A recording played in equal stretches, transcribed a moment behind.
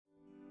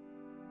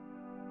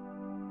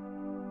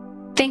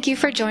Thank you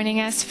for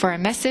joining us for a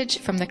message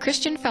from the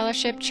Christian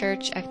Fellowship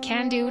Church of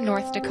Candu,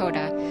 North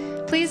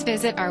Dakota. Please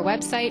visit our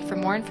website for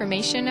more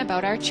information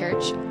about our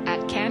church at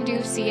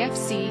canducfc.com.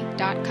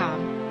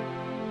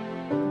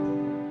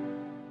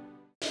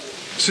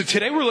 So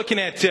today we're looking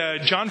at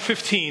John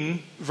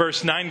 15,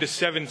 verse 9 to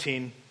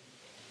 17.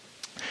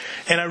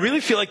 And I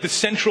really feel like the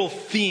central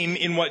theme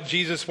in what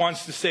Jesus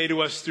wants to say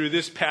to us through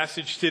this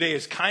passage today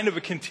is kind of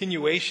a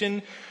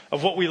continuation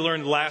of what we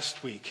learned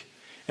last week.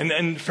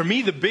 And for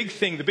me, the big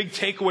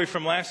takeaway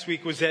from last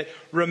week was that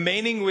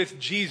remaining with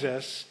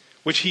Jesus,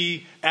 which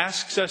he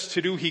asks us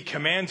to do, he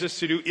commands us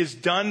to do, is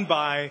done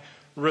by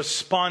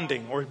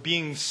responding or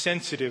being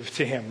sensitive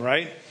to him,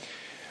 right?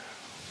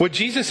 What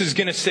Jesus is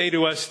going to say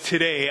to us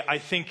today, I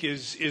think,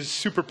 is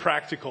super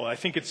practical. I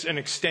think it's an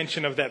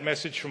extension of that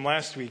message from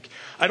last week.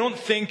 I don't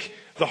think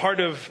the heart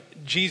of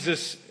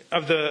Jesus,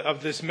 of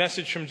this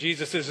message from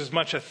Jesus, is as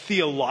much a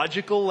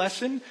theological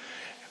lesson,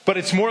 but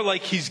it's more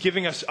like he's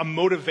giving us a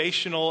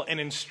motivational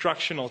and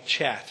instructional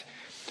chat.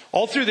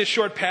 All through this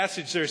short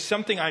passage, there's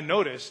something I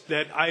noticed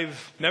that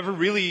I've never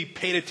really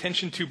paid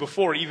attention to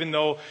before, even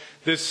though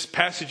this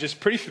passage is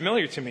pretty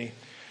familiar to me.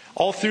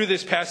 All through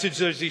this passage,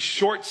 there's these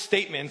short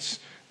statements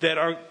that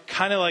are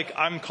kind of like,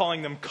 I'm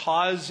calling them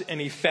cause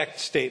and effect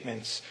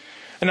statements.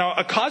 And now,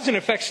 a cause and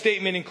effect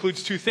statement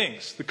includes two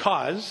things. The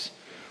cause,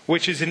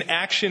 which is an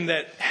action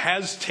that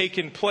has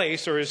taken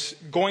place or is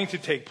going to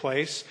take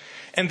place,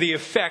 and the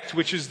effect,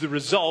 which is the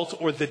result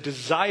or the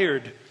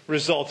desired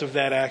result of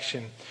that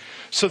action.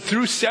 So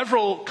through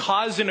several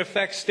cause and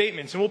effect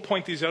statements, and we'll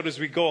point these out as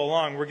we go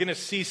along, we're going to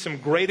see some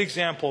great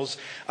examples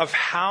of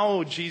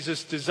how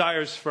Jesus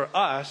desires for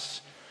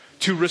us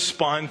to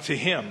respond to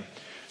him.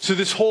 So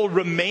this whole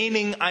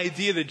remaining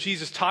idea that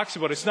Jesus talks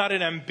about, it's not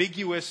an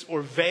ambiguous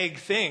or vague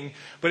thing,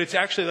 but it's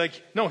actually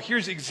like, no,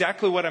 here's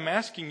exactly what I'm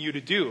asking you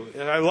to do.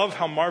 And I love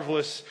how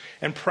marvelous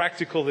and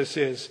practical this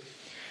is.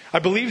 I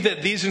believe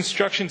that these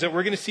instructions that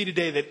we're going to see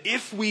today, that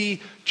if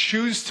we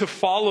choose to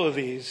follow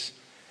these,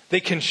 they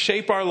can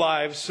shape our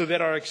lives so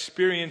that our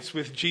experience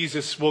with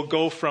Jesus will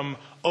go from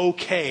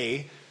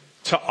okay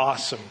to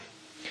awesome.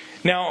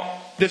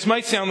 Now, this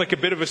might sound like a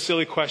bit of a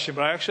silly question,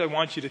 but I actually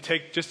want you to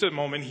take just a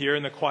moment here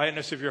in the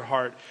quietness of your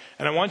heart,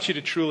 and I want you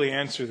to truly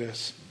answer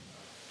this.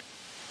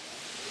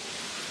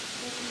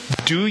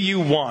 Do you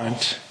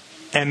want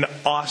an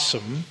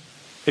awesome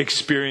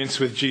experience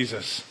with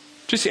Jesus?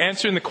 Just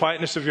answer in the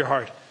quietness of your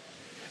heart.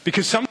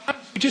 Because sometimes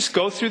we just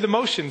go through the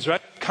motions, right?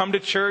 Come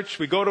to church,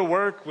 we go to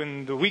work,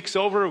 when the week's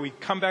over, we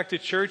come back to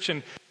church,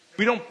 and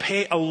we don't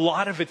pay a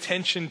lot of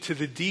attention to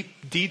the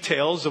deep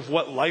details of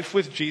what life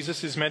with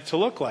Jesus is meant to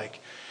look like.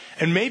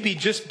 And maybe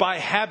just by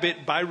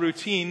habit, by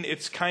routine,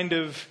 it's kind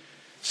of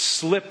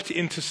slipped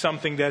into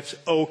something that's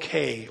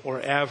okay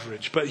or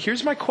average. But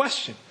here's my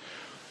question.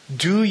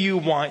 Do you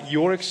want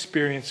your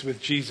experience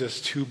with Jesus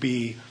to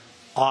be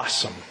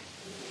awesome?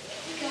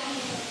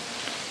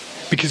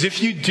 Because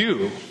if you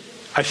do,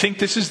 I think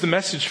this is the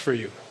message for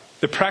you.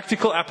 The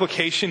practical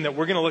application that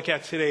we're going to look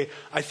at today,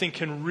 I think,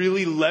 can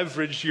really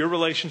leverage your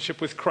relationship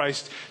with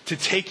Christ to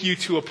take you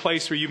to a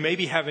place where you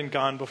maybe haven't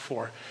gone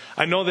before.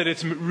 I know that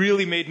it's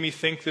really made me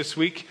think this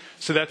week,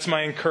 so that's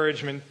my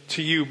encouragement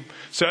to you.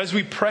 So as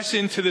we press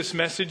into this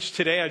message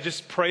today, I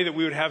just pray that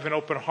we would have an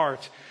open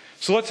heart.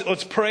 So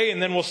let's pray,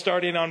 and then we'll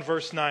start in on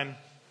verse 9.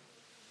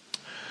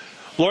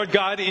 Lord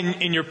God,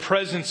 in your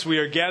presence we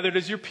are gathered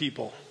as your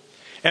people.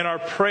 And our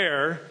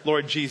prayer,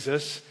 Lord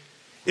Jesus,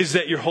 is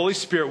that your Holy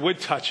Spirit would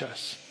touch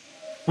us.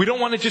 We don't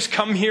want to just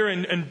come here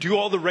and do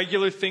all the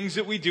regular things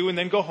that we do and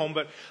then go home.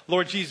 But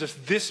Lord Jesus,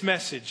 this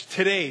message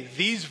today,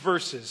 these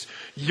verses,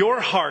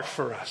 your heart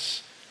for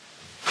us.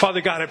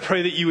 Father God, I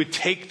pray that you would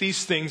take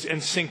these things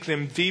and sink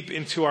them deep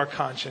into our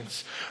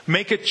conscience.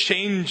 Make a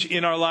change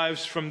in our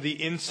lives from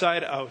the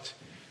inside out,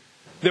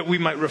 that we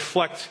might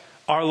reflect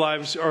our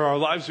lives, or our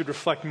lives would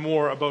reflect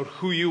more about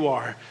who you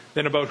are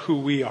than about who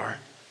we are.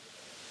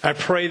 I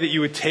pray that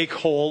you would take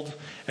hold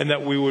and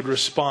that we would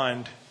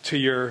respond to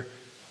your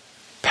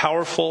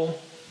powerful,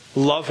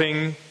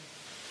 loving,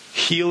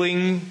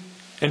 healing,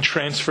 and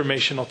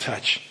transformational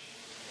touch.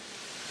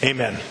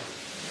 Amen.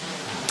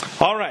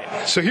 All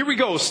right, so here we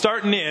go,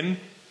 starting in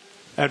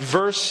at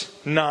verse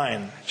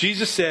 9.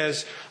 Jesus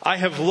says, I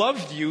have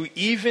loved you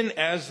even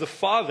as the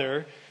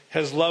Father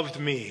has loved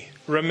me.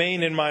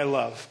 Remain in my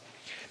love.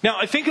 Now,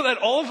 I think that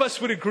all of us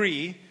would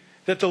agree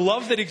that the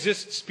love that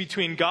exists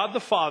between God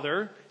the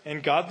Father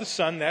and God the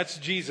Son, that's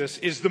Jesus,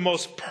 is the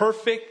most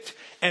perfect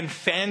and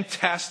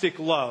fantastic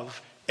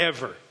love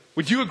ever.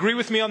 Would you agree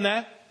with me on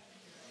that?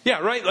 Yeah,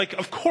 right? Like,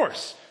 of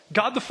course.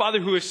 God the Father,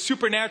 who is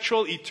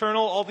supernatural,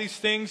 eternal, all these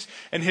things,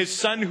 and his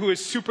Son, who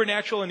is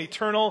supernatural and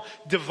eternal,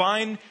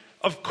 divine.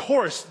 Of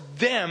course,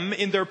 them,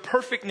 in their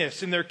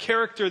perfectness, in their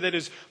character that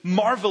is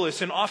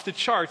marvelous and off the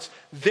charts,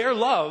 their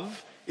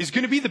love is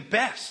going to be the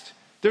best.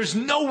 There's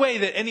no way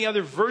that any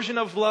other version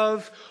of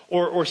love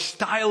or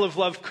style of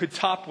love could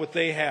top what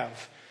they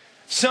have.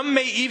 Some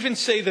may even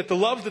say that the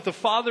love that the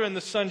Father and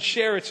the Son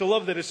share, it's a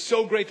love that is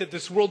so great that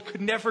this world could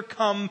never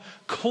come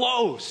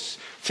close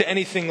to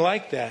anything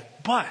like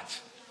that.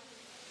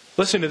 But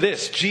Listen to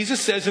this. Jesus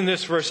says in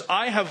this verse,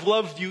 I have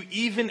loved you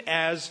even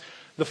as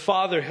the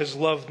Father has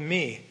loved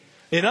me.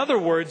 In other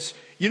words,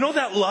 you know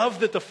that love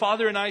that the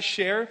Father and I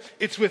share?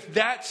 It's with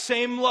that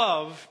same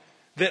love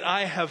that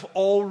I have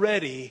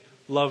already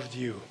loved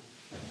you.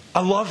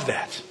 I love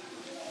that,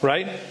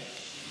 right?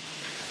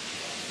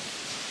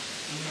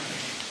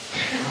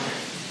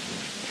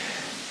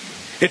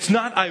 It's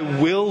not I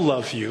will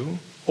love you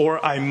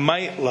or I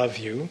might love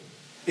you.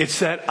 It's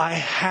that I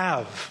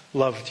have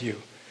loved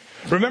you.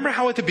 Remember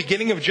how at the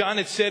beginning of John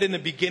it said in the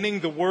beginning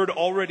the Word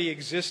already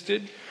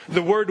existed?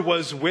 The Word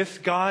was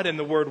with God and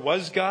the Word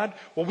was God.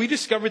 Well, we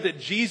discovered that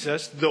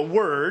Jesus, the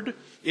Word,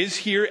 is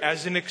here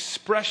as an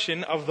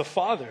expression of the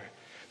Father.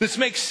 This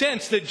makes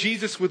sense that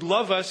Jesus would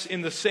love us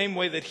in the same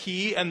way that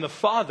He and the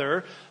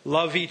Father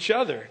love each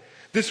other.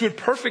 This would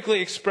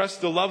perfectly express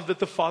the love that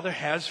the Father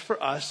has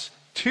for us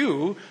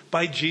too,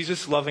 by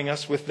Jesus loving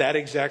us with that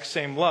exact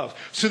same love.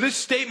 So this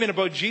statement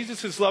about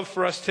Jesus' love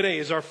for us today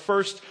is our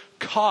first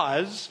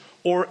cause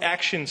or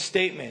action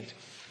statement.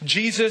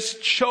 Jesus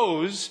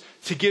chose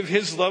to give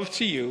His love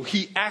to you.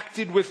 He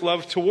acted with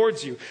love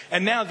towards you.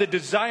 And now the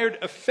desired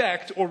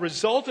effect or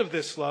result of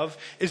this love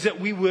is that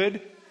we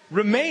would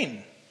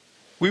remain.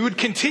 We would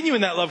continue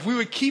in that love. We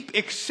would keep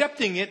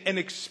accepting it and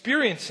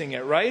experiencing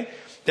it, right?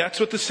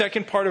 That's what the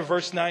second part of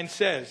verse 9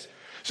 says.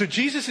 So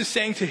Jesus is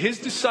saying to His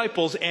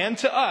disciples and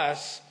to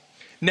us,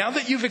 now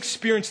that you've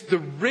experienced the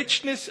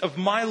richness of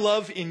my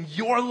love in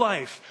your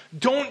life,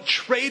 don't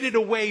trade it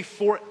away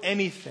for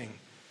anything.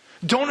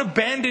 Don't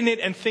abandon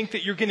it and think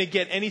that you're going to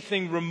get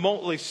anything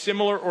remotely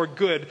similar or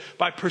good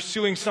by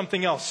pursuing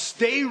something else.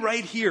 Stay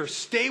right here.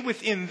 Stay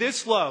within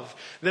this love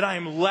that I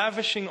am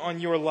lavishing on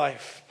your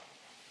life.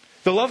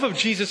 The love of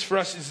Jesus for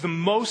us is the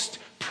most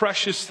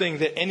precious thing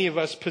that any of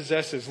us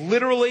possesses.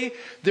 Literally,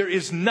 there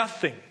is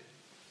nothing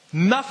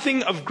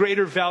of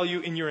greater value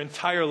in your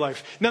entire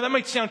life. Now that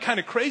might sound kind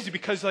of crazy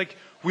because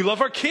we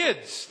love our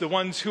kids, the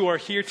ones who are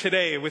here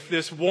today with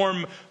this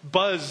warm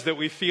buzz that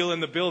we feel in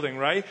the building,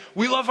 right?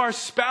 We love our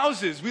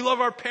spouses, we love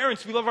our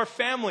parents, we love our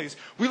families,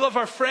 we love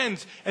our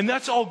friends, and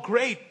that's all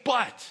great,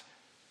 but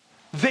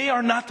they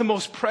are not the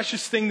most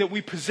precious thing that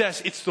we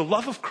possess. It's the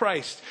love of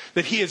Christ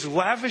that He has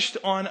lavished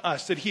on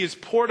us, that He has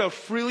poured out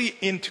freely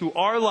into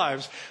our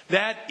lives.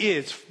 That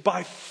is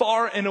by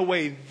far and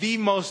away the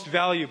most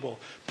valuable,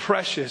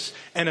 precious,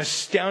 and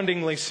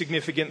astoundingly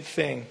significant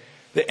thing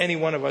that any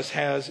one of us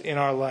has in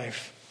our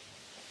life.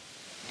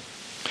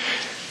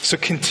 So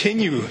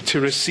continue to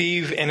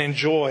receive and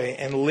enjoy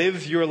and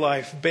live your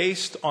life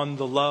based on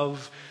the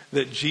love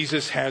that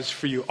Jesus has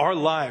for you. Our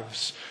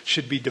lives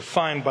should be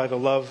defined by the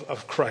love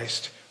of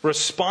Christ.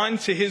 Respond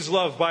to His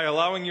love by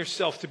allowing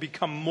yourself to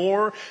become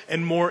more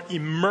and more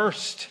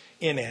immersed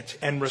in it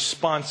and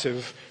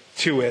responsive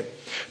to it.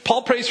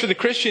 Paul prays for the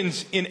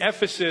Christians in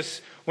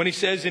Ephesus when he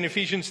says in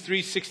Ephesians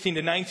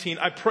 3:16-19,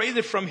 I pray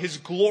that from His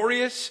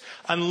glorious,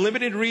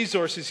 unlimited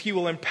resources He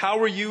will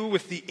empower you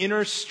with the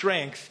inner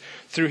strength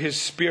through His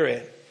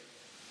Spirit.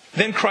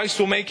 Then Christ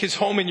will make His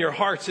home in your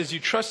hearts as you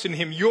trust in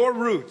Him. Your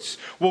roots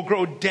will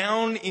grow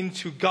down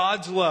into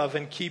God's love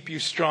and keep you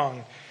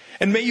strong.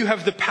 And may you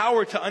have the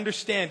power to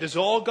understand, as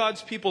all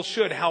God's people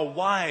should, how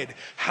wide,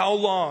 how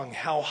long,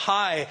 how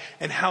high,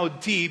 and how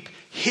deep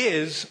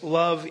His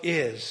love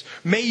is.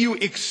 May you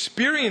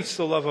experience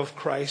the love of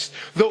Christ,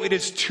 though it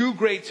is too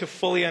great to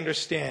fully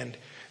understand.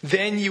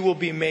 Then you will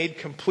be made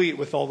complete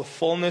with all the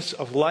fullness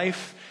of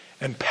life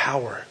and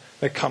power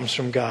that comes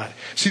from God.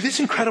 See,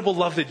 this incredible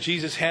love that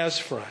Jesus has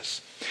for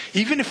us,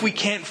 even if we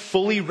can't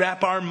fully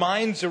wrap our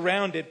minds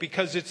around it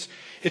because it's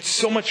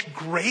so much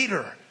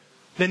greater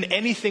than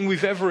anything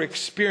we've ever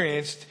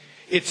experienced,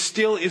 it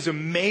still is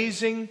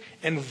amazing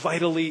and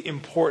vitally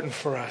important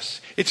for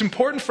us. It's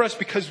important for us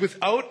because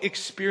without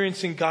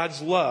experiencing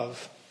God's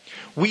love,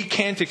 we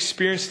can't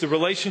experience the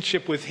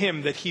relationship with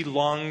Him that He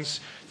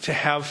longs to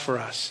have for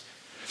us.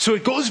 So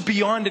it goes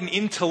beyond an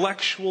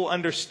intellectual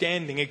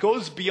understanding. It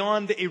goes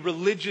beyond a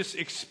religious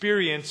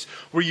experience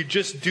where you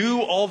just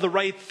do all the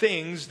right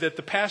things that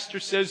the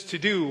pastor says to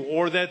do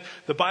or that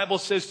the Bible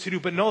says to do.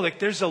 But no,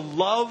 there's a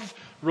love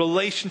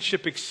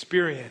relationship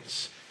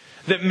experience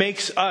that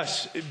makes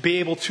us be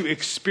able to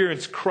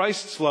experience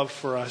Christ's love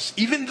for us,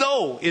 even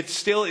though it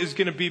still is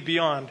going to be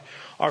beyond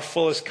our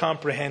fullest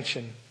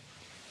comprehension.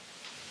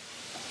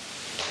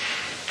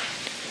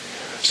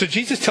 So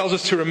Jesus tells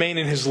us to remain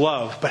in His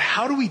love, but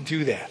how do we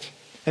do that?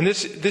 And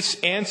this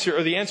answer,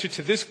 or the answer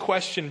to this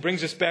question,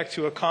 brings us back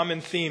to a common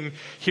theme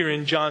here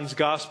in John's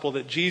Gospel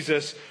that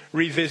Jesus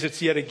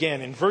revisits yet again.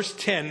 In verse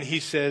 10,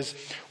 He says,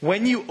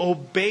 when you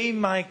obey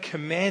my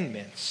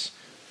commandments,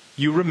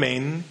 you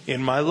remain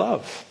in my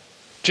love,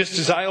 just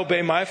as I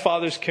obey my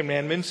Father's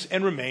commandments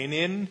and remain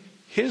in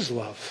His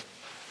love.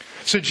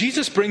 So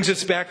Jesus brings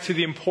us back to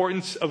the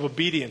importance of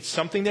obedience,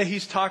 something that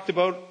He's talked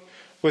about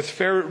with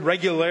fair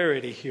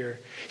regularity here.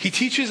 He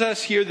teaches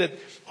us here that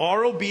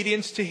our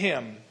obedience to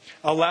Him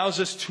allows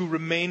us to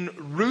remain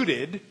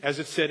rooted, as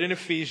it said in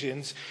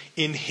Ephesians,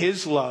 in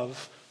His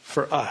love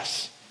for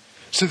us.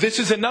 So this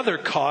is another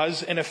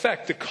cause and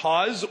effect. The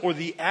cause or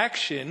the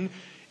action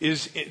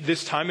is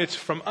this time it's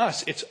from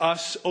us. It's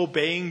us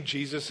obeying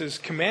Jesus'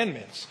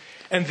 commandments.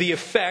 And the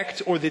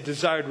effect or the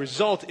desired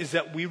result is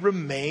that we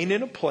remain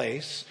in a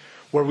place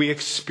where we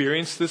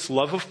experience this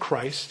love of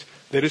Christ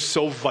that is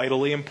so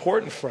vitally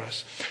important for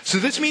us. So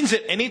this means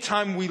that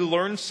anytime we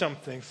learn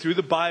something through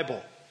the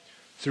Bible,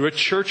 through a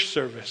church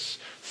service,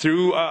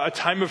 through a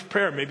time of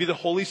prayer, maybe the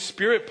Holy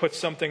Spirit puts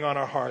something on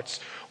our hearts,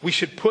 we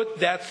should put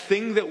that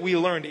thing that we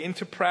learned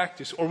into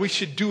practice, or we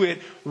should do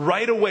it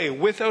right away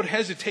without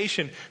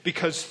hesitation,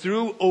 because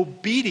through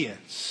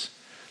obedience,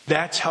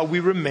 that's how we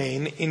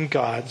remain in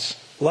God's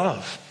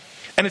love.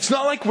 And it's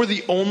not like we're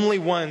the only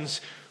ones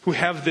who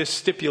have this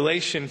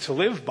stipulation to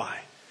live by.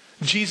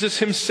 Jesus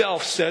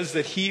himself says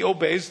that he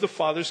obeys the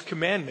Father's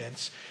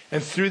commandments,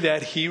 and through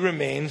that he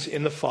remains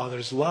in the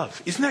Father's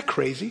love. Isn't that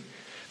crazy?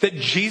 That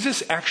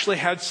Jesus actually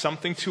had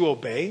something to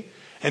obey,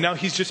 and now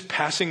he's just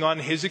passing on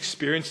his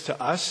experience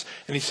to us,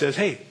 and he says,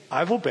 hey,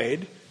 I've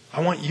obeyed.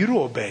 I want you to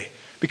obey.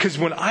 Because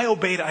when I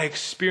obeyed, I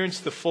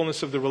experienced the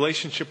fullness of the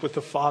relationship with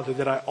the Father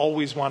that I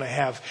always want to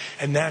have,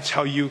 and that's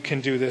how you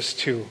can do this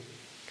too.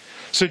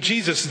 So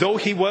Jesus, though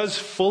he was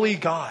fully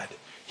God,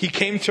 he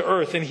came to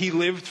earth and he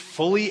lived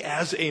fully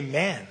as a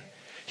man.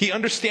 He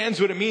understands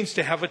what it means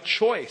to have a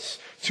choice,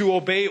 to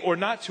obey or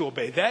not to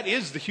obey. That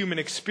is the human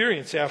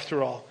experience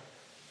after all.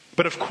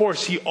 But of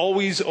course, he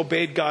always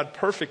obeyed God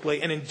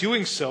perfectly, and in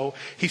doing so,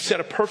 he set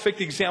a perfect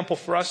example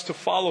for us to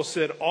follow so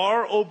that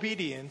our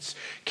obedience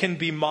can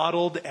be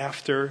modeled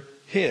after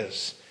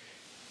his.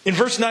 In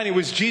verse 9, it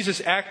was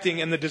Jesus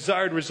acting, and the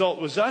desired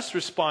result was us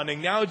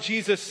responding. Now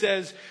Jesus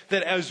says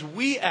that as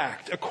we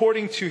act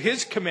according to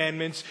his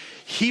commandments,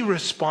 he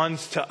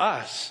responds to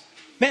us.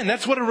 Man,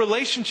 that's what a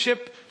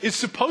relationship is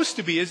supposed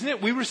to be, isn't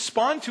it? We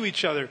respond to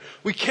each other.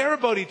 We care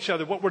about each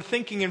other, what we're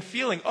thinking and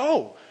feeling.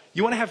 Oh,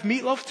 you want to have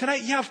meatloaf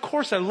tonight? Yeah, of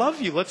course. I love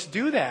you. Let's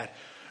do that.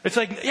 It's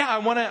like, yeah, I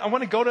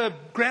want to go to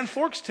Grand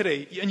Forks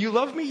today. And you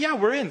love me? Yeah,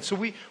 we're in. So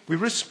we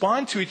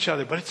respond to each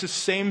other. But it's the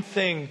same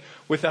thing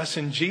with us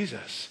and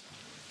Jesus.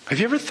 Have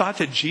you ever thought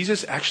that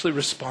Jesus actually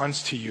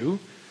responds to you?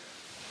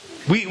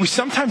 We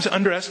sometimes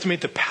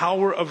underestimate the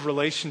power of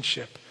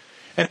relationship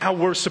and how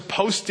we're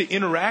supposed to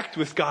interact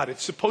with God.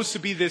 It's supposed to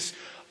be this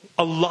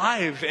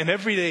alive and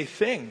everyday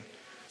thing.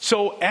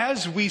 So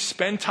as we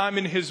spend time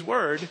in his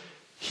word,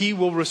 he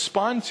will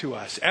respond to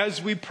us. As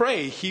we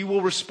pray, he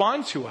will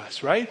respond to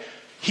us, right?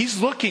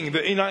 He's looking.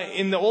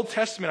 In the Old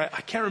Testament,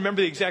 I can't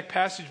remember the exact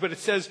passage, but it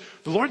says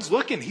the Lord's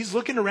looking. He's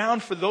looking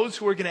around for those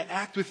who are going to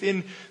act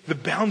within the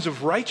bounds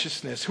of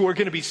righteousness, who are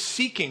going to be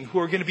seeking, who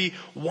are going to be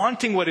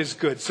wanting what is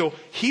good. So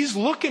he's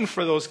looking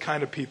for those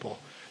kind of people.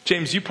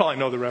 James, you probably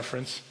know the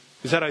reference.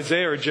 Is that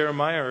Isaiah or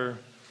Jeremiah or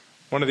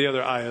one of the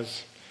other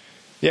ayahs?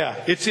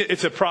 Yeah,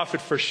 it's a prophet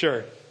for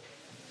sure.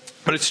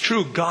 But it's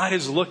true, God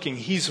is looking.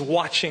 He's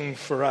watching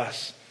for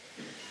us.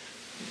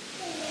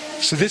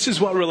 So this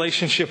is what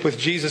relationship with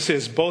Jesus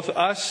is. Both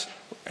us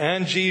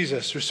and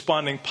Jesus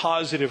responding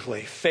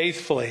positively,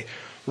 faithfully,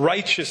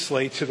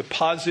 righteously to the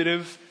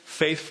positive,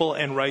 faithful,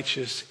 and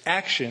righteous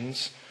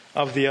actions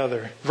of the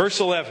other.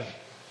 Verse 11.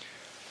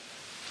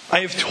 I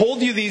have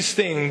told you these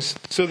things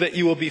so that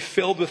you will be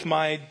filled with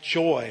my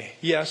joy.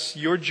 Yes,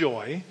 your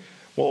joy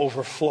will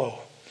overflow.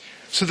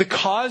 So the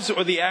cause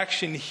or the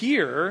action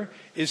here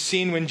is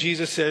seen when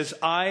Jesus says,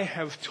 I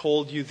have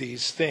told you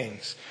these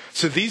things.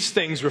 So these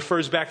things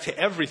refers back to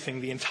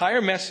everything, the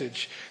entire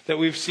message that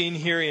we've seen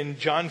here in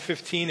John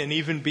 15 and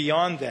even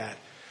beyond that.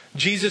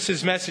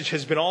 Jesus' message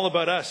has been all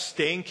about us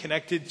staying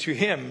connected to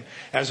him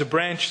as a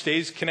branch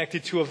stays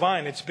connected to a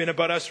vine. It's been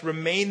about us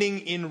remaining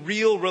in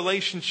real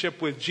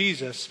relationship with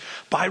Jesus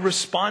by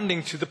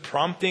responding to the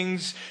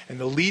promptings and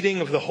the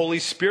leading of the Holy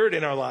Spirit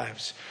in our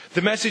lives.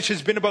 The message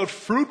has been about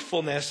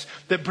fruitfulness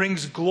that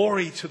brings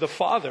glory to the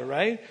Father,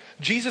 right?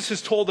 Jesus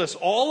has told us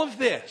all of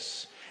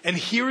this, and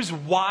here's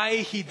why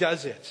he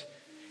does it.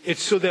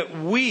 It's so that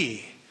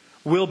we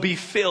will be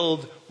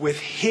filled with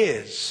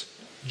his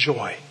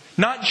joy.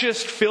 Not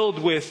just filled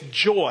with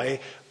joy,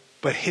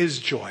 but his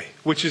joy,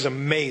 which is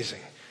amazing.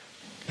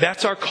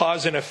 That's our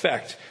cause and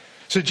effect.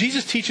 So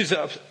Jesus teaches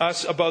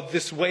us about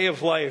this way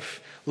of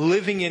life,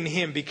 living in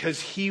him,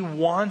 because he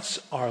wants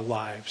our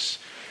lives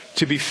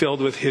to be filled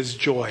with his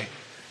joy.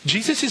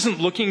 Jesus isn't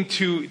looking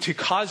to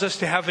cause us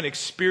to have an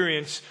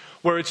experience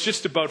where it's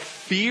just about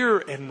fear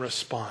and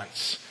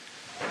response.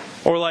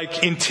 Or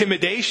like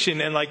intimidation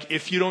and like,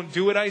 if you don't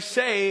do what I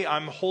say,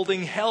 I'm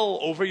holding hell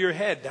over your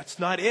head. That's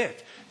not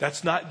it.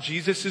 That's not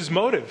Jesus'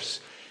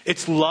 motives.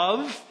 It's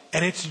love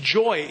and it's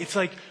joy. It's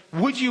like,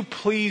 would you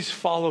please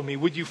follow me?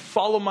 Would you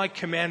follow my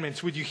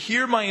commandments? Would you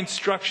hear my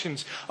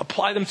instructions?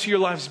 Apply them to your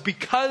lives,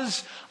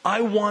 because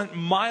I want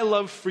my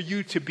love for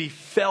you to be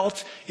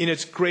felt in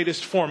its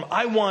greatest form.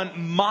 I want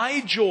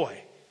my joy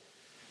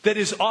that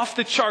is off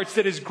the charts,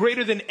 that is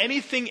greater than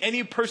anything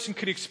any person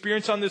could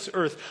experience on this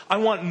earth. I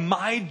want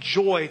my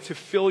joy to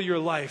fill your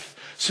life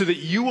so that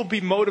you will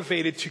be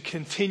motivated to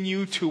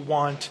continue to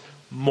want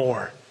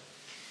more.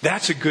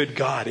 That's a good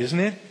God, isn't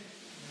it?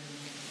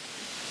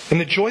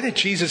 And the joy that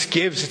Jesus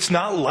gives, it's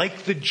not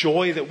like the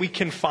joy that we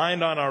can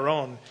find on our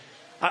own.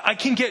 I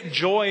can get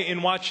joy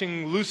in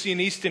watching Lucy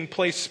and Easton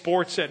play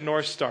sports at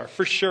North Star,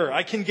 for sure.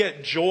 I can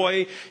get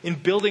joy in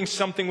building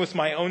something with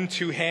my own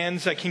two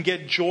hands. I can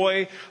get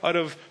joy out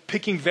of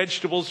picking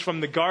vegetables from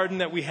the garden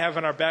that we have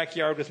in our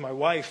backyard with my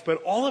wife.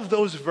 But all of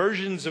those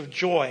versions of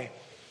joy,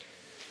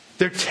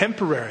 they're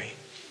temporary.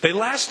 They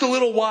last a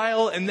little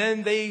while and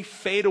then they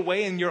fade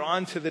away and you're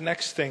on to the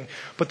next thing.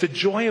 But the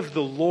joy of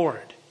the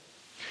Lord,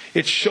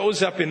 it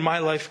shows up in my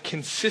life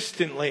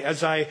consistently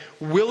as I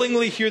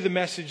willingly hear the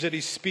message that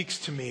He speaks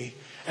to me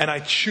and I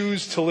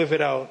choose to live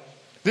it out.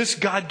 This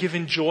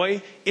God-given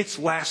joy, it's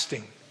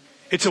lasting.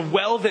 It's a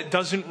well that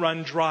doesn't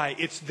run dry.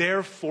 It's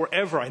there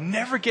forever. I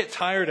never get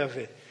tired of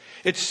it.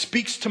 It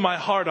speaks to my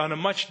heart on a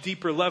much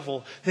deeper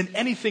level than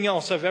anything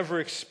else I've ever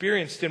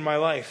experienced in my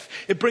life.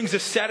 It brings a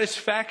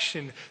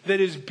satisfaction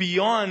that is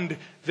beyond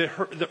the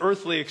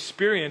earthly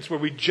experience where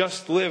we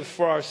just live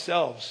for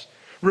ourselves.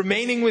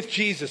 Remaining with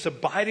Jesus,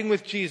 abiding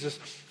with Jesus,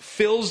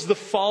 fills the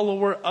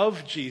follower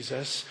of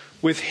Jesus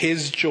with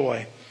His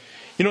joy.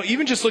 You know,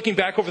 even just looking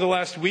back over the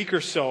last week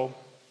or so,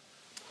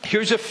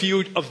 here's a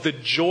few of the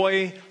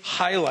joy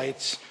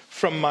highlights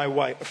from my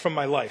wife.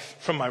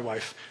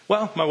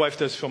 Well, my wife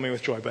does fill me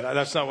with joy, but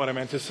that's not what I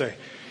meant to say.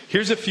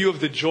 Here's a few of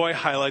the joy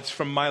highlights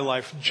from my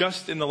life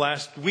just in the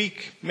last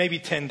week, maybe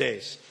 10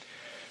 days.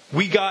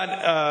 We got,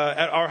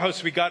 at our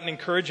house, we got an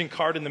encouraging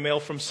card in the mail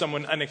from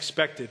someone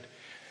unexpected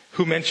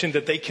who mentioned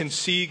that they can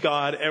see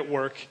God at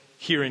work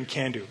here in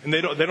Candu. And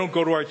they don't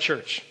go to our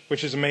church,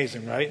 which is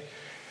amazing, right?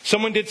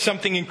 Someone did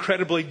something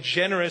incredibly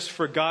generous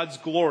for God's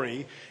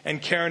glory,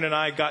 and Karen and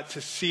I got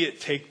to see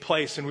it take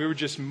place. And we were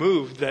just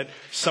moved that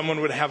someone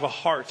would have a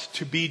heart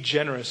to be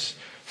generous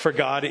for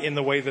God in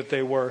the way that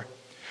they were.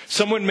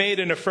 Someone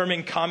made an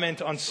affirming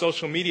comment on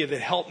social media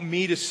that helped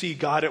me to see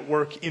God at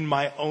work in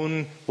my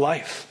own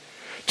life.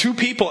 2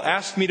 people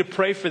asked me to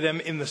pray for them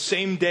in the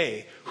same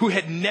day who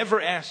had never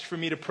asked for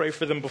me to pray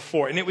for them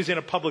before. And it was in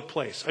a public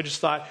place. I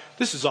just thought,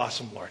 this is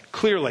awesome, Lord.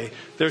 Clearly,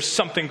 there's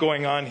something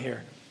going on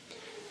here.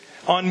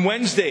 On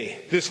Wednesday,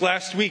 this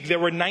last week, there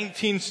were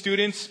 19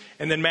 students,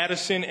 and then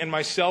Madison and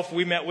myself,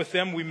 we met with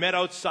them. We met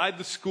outside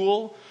the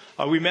school.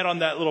 We met on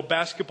that little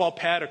basketball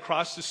pad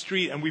across the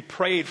street, and we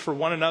prayed for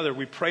one another.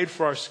 We prayed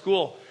for our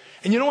school.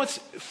 And you know what's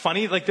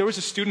funny? Like, there was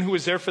a student who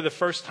was there for the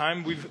first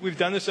time. We've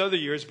done this other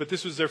years, but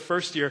this was their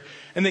first year.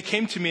 And they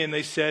came to me and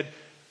they said,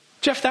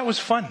 Jeff, that was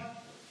fun.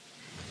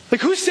 Like,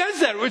 who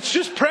says that? It's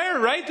just prayer,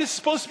 right? This is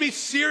supposed to be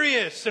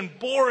serious and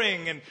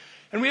boring, and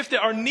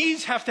our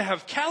knees have to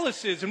have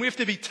calluses, and we have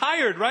to be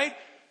tired, right?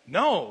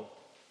 No.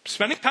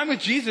 Spending time with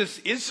Jesus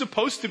is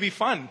supposed to be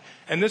fun.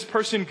 And this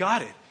person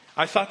got it.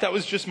 I thought that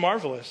was just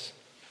marvelous.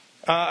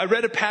 I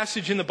read a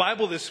passage in the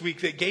Bible this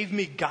week that gave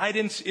me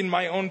guidance in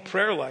my own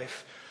prayer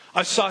life.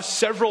 I saw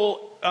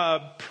several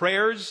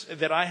prayers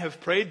that I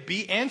have prayed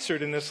be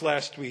answered in this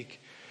last week.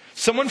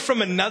 Someone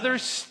from another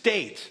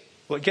state,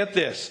 well, get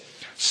this.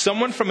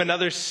 Someone from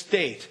another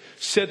state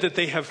said that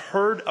they have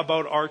heard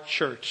about our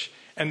church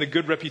and the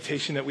good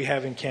reputation that we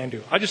have in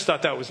Candu. I just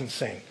thought that was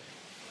insane.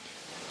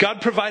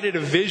 God provided a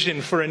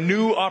vision for a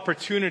new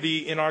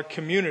opportunity in our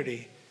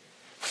community.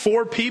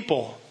 4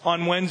 people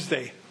on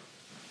Wednesday.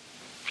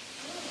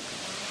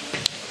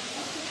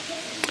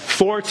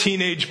 4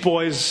 teenage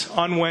boys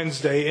on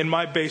Wednesday in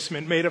my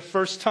basement made a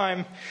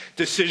first-time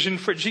decision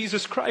for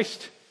Jesus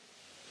Christ.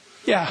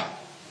 Yeah.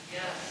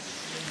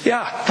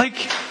 Yeah.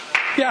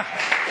 Yeah.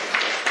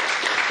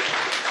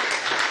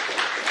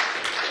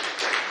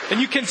 And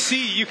you can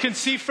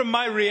see from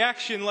my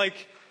reaction,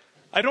 like,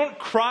 I don't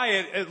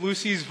cry at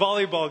Lucy's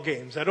volleyball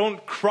games. I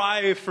don't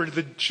cry for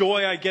the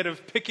joy I get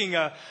of picking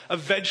a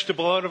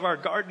vegetable out of our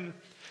garden.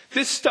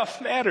 This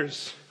stuff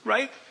matters,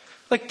 right?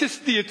 Like this,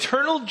 the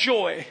eternal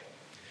joy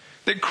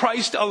that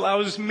Christ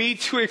allows me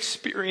to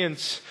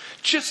experience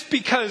just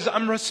because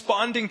I'm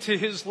responding to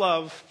His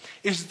love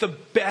is the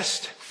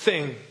best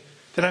thing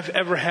that I've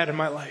ever had in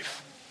my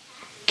life.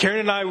 Karen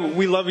and I,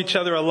 we love each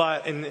other a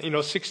lot. And,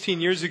 16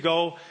 years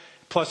ago,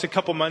 plus a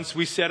couple months,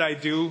 we said I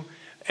do.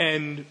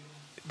 And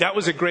that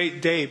was a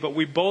great day. But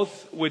we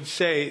both would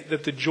say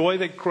that the joy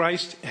that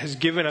Christ has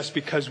given us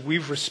because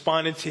we've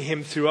responded to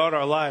Him throughout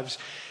our lives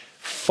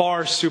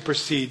far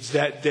supersedes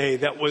that day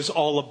that was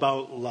all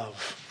about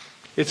love.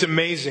 It's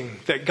amazing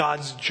that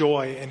God's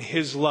joy and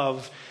His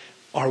love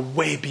are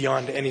way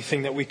beyond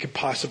anything that we could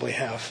possibly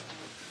have.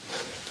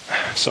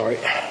 Sorry.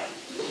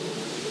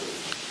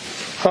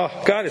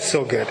 Oh, God is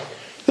so good.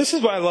 This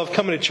is why I love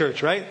coming to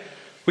church, right?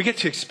 We get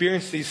to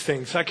experience these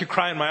things. I could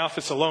cry in my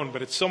office alone,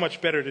 but it's so much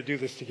better to do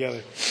this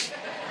together.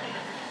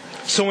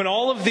 So in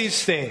all of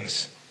these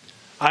things,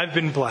 I've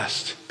been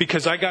blessed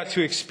because I got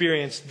to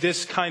experience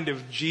this kind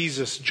of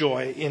Jesus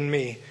joy in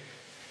me.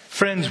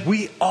 Friends,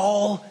 we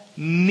all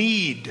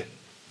need,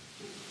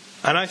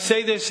 and I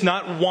say this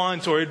not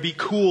want or it'd be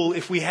cool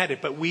if we had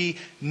it, but we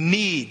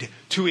need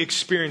to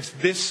experience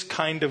this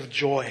kind of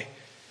joy.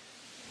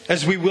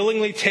 As we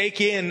willingly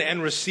take in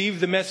and receive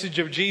the message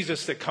of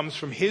Jesus that comes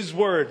from His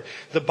Word,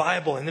 the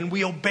Bible, and then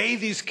we obey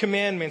these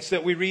commandments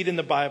that we read in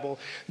the Bible,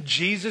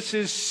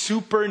 Jesus'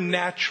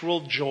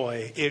 supernatural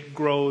joy, it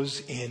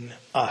grows in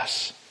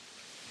us.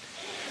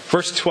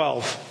 Verse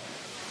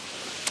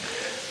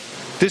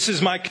 12. This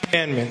is my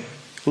commandment.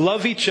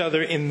 Love each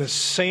other in the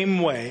same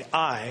way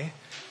I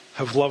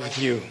have loved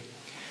you.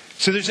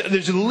 So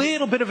there's a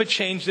little bit of a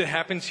change that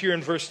happens here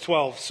in verse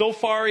 12. So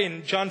far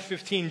in John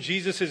 15,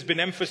 Jesus has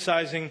been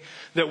emphasizing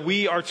that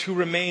we are to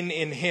remain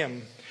in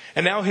Him.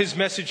 And now His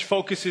message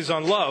focuses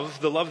on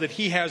love, the love that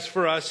He has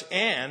for us,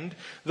 and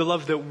the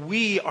love that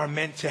we are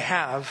meant to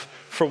have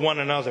for one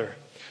another.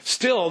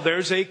 Still,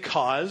 there's a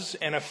cause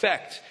and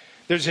effect.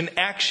 There's an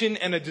action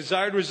and a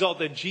desired result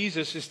that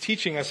Jesus is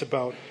teaching us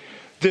about.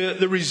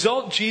 The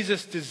result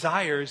Jesus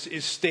desires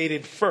is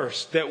stated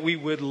first, that we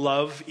would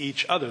love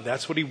each other.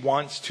 That's what He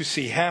wants to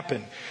see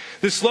happen.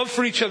 This love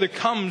for each other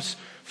comes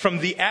from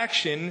the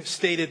action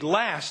stated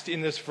last in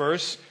this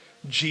verse,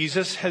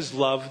 Jesus has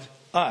loved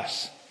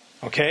us.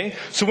 Okay?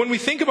 So when we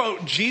think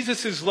about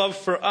Jesus' love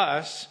for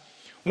us,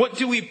 what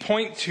do we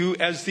point to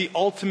as the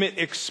ultimate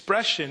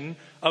expression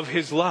of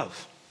His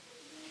love?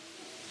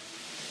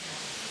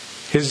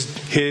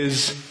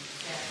 His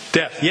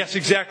death. Yes,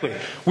 exactly.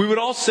 We would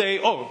all say,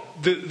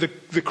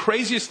 the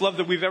craziest love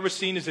that we've ever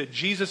seen is that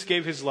Jesus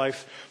gave His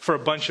life for a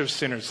bunch of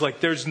sinners. Like,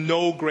 there's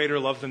no greater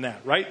love than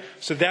that, right?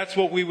 So that's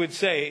what we would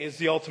say is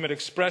the ultimate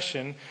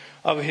expression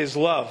of His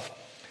love.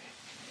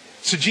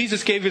 So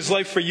Jesus gave His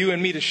life for you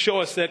and me to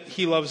show us that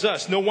He loves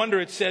us. No wonder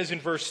it says in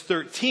verse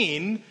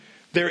 13,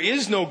 there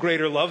is no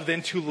greater love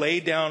than to lay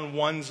down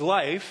one's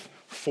life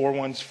for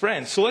one's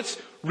friends. So let's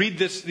read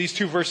these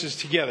two verses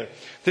together.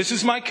 This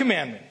is my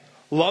commandment.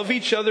 Love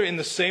each other in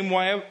the same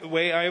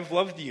way I have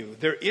loved you.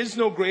 There is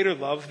no greater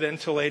love than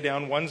to lay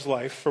down one's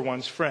life for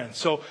one's friends.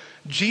 So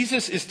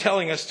Jesus is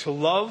telling us to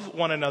love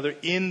one another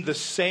in the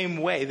same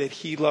way that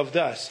He loved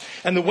us.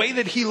 And the way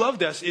that He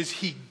loved us is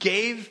He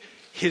gave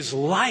His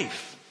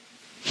life.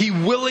 He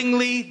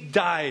willingly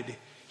died.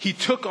 He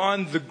took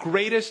on the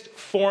greatest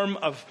form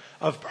of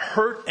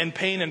hurt and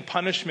pain and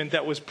punishment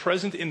that was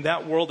present in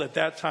that world at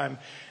that time.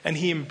 And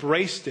He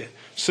embraced it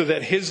so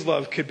that His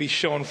love could be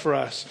shown for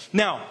us.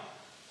 Now,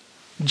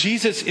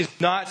 Jesus is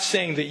not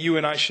saying that you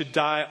and I should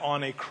die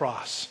on a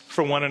cross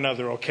for one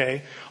another,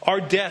 okay? Our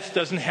death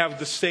doesn't have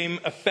the same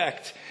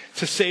effect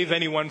to save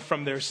anyone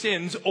from their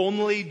sins.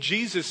 Only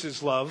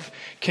Jesus' love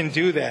can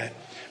do that.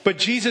 But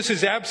Jesus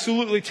is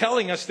absolutely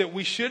telling us that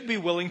we should be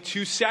willing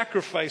to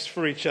sacrifice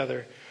for each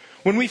other.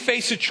 When we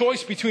face a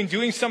choice between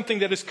doing something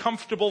that is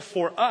comfortable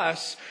for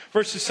us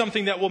versus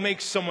something that will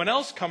make someone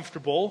else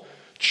comfortable,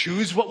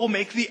 choose what will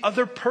make the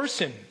other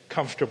person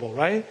comfortable,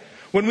 right?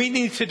 When we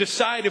need to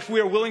decide if we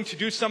are willing to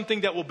do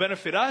something that will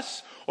benefit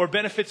us or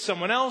benefit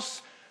someone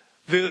else,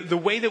 the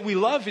way that we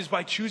love is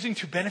by choosing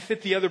to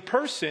benefit the other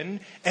person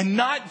and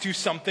not do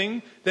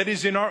something that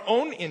is in our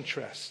own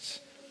interests.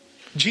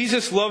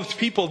 Jesus loved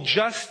people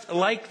just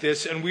like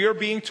this, and we are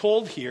being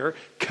told here,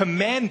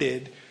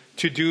 commanded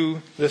to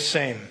do the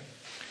same.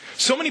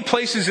 So many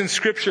places in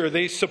Scripture,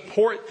 they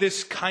support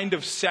this kind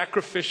of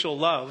sacrificial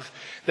love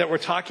that we're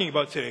talking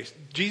about today.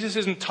 Jesus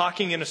isn't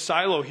talking in a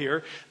silo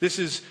here.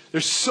 There's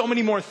so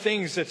many more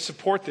things that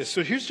support this.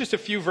 So here's just a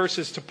few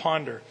verses to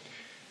ponder.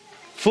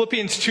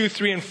 Philippians 2,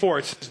 3, and 4.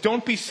 It says,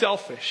 don't be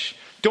selfish.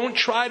 Don't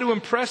try to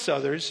impress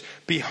others.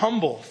 Be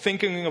humble,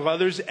 thinking of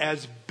others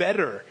as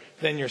better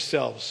than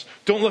yourselves.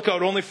 Don't look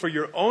out only for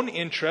your own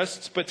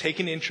interests, but take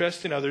an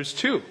interest in others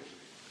too.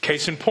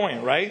 Case in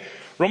point, right?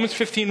 Romans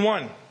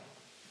 15:1.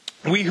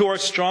 We who are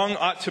strong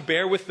ought to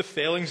bear with the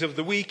failings of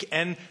the weak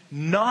and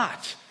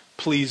not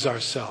please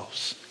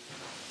ourselves.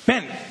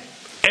 Man,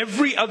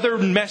 every other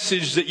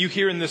message that you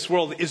hear in this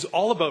world is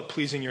all about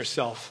pleasing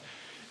yourself.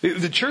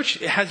 The church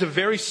has a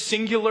very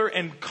singular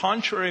and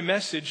contrary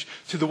message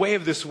to the way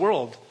of this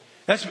world.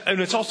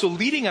 And it's also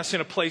leading us in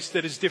a place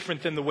that is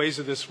different than the ways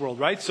of this world,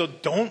 right? So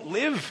don't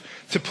live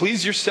to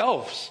please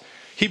yourselves.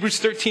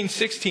 Hebrews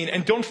 13:16,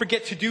 and don't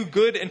forget to do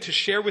good and to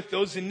share with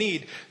those in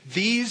need.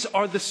 These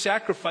are the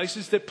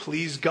sacrifices that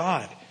please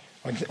God.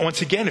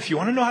 Once again, if you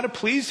want to know how to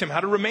please Him, how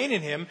to remain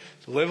in Him,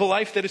 live a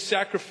life that is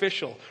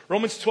sacrificial.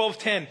 Romans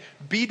 12:10,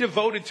 be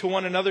devoted to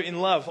one another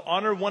in love.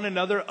 Honor one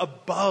another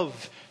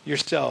above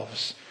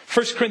yourselves.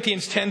 1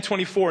 Corinthians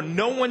 10:24,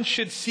 no one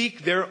should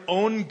seek their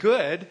own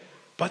good,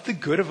 but the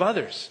good of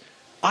others.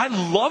 I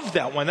love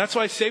that one. That's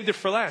why I saved it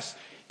for last.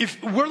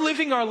 If we're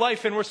living our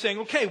life and we're saying,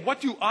 okay,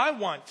 what do I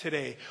want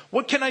today?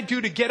 What can I do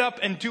to get up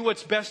and do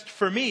what's best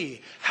for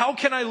me? How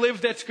can I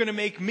live that's going to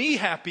make me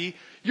happy?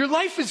 Your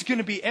life is going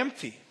to be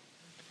empty.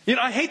 You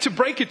know, I hate to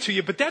break it to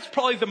you, but that's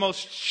probably the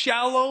most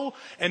shallow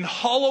and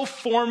hollow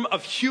form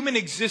of human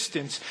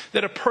existence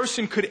that a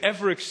person could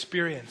ever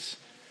experience.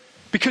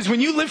 Because when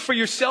you live for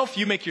yourself,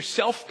 you make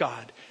yourself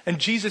God. And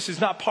Jesus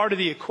is not part of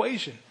the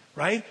equation,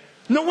 right?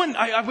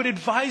 I would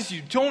advise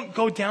you, don't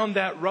go down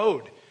that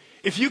road.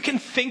 If you can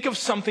think of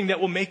something that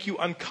will make you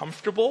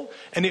uncomfortable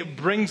and it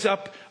brings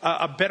up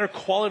a better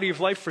quality of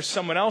life for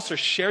someone else or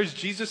shares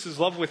Jesus'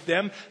 love with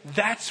them,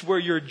 that's where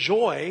your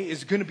joy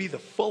is going to be the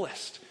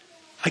fullest.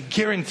 I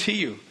guarantee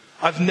you.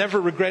 I've never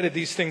regretted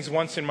these things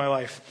once in my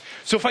life.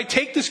 So if I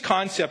take this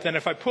concept and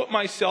if I put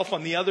myself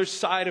on the other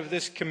side of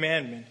this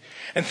commandment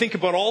and think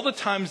about all the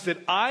times that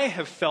I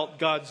have felt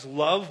God's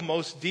love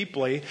most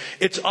deeply,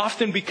 it's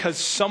often because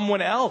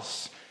someone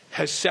else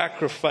has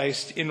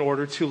sacrificed in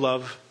order to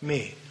love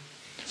me.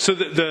 So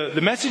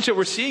the message that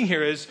we're seeing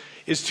here is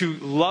to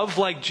love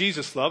like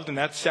Jesus loved, and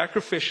that's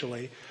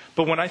sacrificially.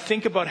 But when I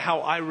think about how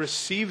I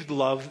received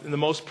love in the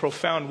most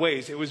profound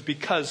ways, it was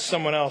because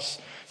someone else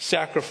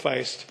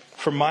sacrificed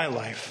for my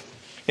life.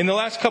 In the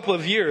last couple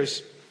of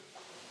years,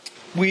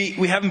 we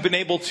haven't been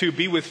able to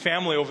be with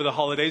family over the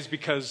holidays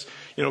because,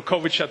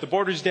 COVID shut the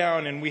borders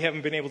down and we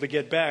haven't been able to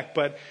get back.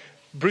 But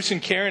Bruce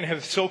and Karen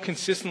have so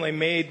consistently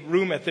made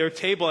room at their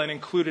table and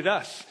included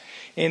us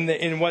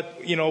in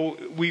what,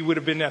 we would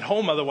have been at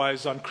home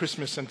otherwise on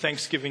Christmas and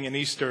Thanksgiving and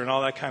Easter and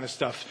all that kind of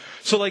stuff.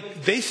 So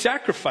they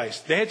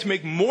sacrificed. They had to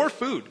make more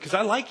food because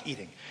I like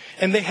eating.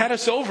 And they had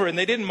us over and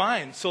they didn't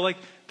mind. So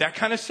that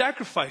kind of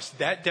sacrifice,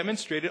 that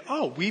demonstrated,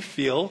 we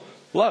feel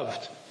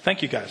loved.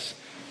 Thank you, guys.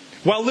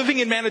 While living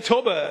in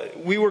Manitoba,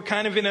 we were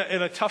kind of in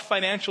a tough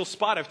financial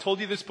spot. I've told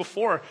you this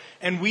before.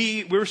 And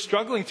we were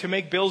struggling to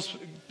make bills,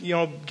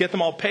 get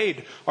them all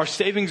paid. Our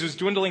savings was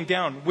dwindling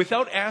down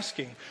without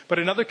asking. But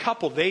another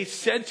couple, they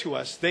said to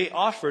us, they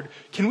offered,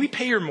 can we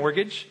pay your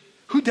mortgage?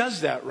 Who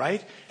does that,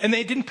 right? And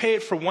they didn't pay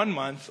it for 1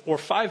 month or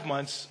 5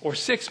 months or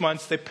 6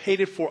 months. They paid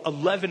it for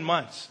 11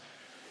 months.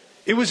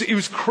 It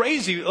was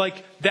crazy.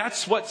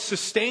 That's what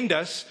sustained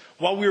us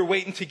while we were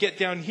waiting to get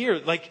down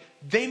here.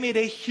 They made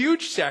a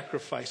huge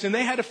sacrifice, and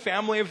they had a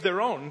family of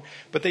their own,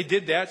 but they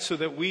did that so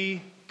that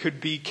we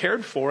could be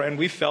cared for, and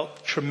we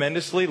felt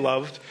tremendously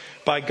loved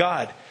by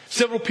God.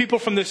 Several people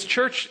from this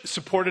church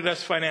supported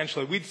us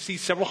financially. We'd see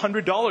several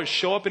 $100s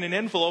show up in an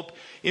envelope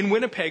in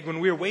Winnipeg when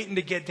we were waiting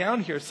to get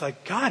down here. It's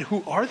like, God,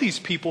 who are these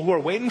people who are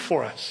waiting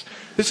for us?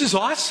 This is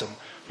awesome.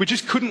 We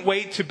just couldn't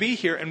wait to be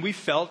here, and we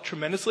felt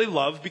tremendously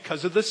loved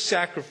because of the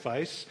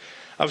sacrifice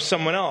of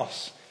someone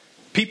else.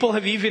 People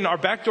have even, our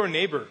backdoor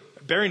neighbor,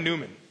 Barry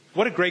Newman,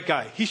 what a great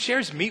guy. He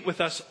shares meat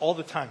with us all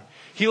the time.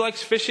 He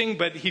likes fishing,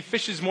 but he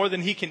fishes more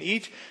than he can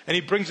eat, and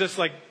he brings us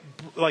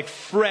like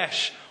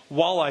fresh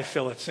walleye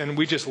fillets, and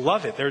we just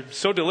love it. They're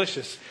so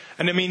delicious.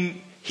 And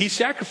he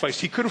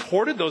sacrificed. He could have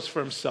hoarded those for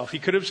himself. He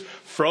could have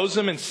froze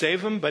them and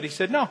saved them, but he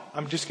said, no,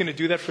 I'm just going to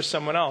do that for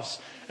someone else.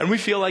 And we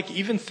feel like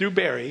even through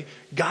Barry,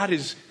 God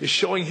is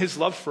showing his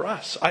love for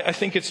us. I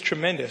think it's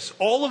tremendous.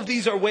 All of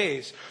these are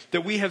ways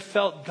that we have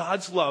felt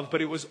God's love, but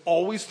it was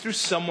always through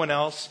someone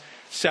else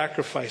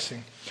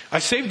sacrificing. I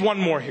saved one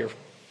more here.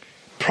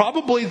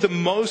 Probably the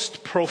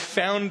most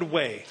profound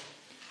way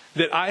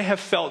that I have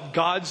felt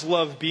God's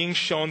love being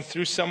shown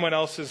through someone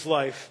else's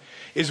life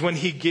is when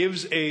he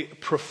gives a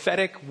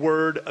prophetic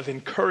word of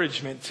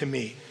encouragement to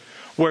me,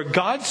 where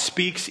God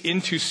speaks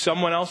into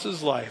someone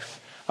else's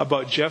life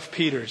about Jeff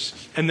Peters,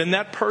 and then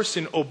that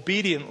person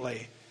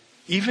obediently,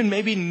 even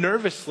maybe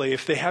nervously,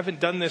 if they haven't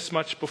done this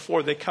much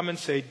before, they come and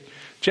say,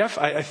 Jeff,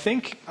 I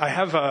think I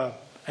have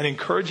an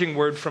encouraging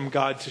word from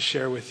God to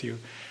share with you.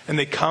 And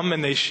they come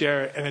and they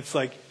share, and it's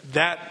like,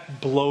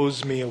 that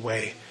blows me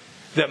away.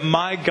 That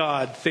my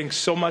God thinks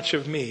so much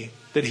of me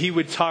that he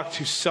would talk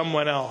to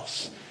someone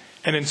else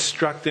and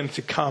instruct them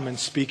to come and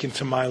speak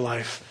into my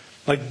life.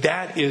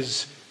 That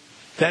is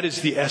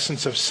the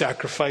essence of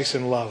sacrifice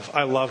and love.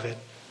 I love it.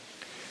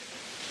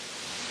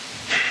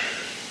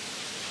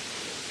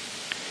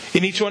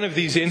 In each one of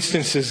these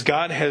instances,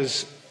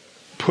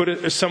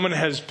 someone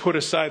has put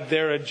aside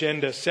their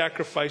agenda,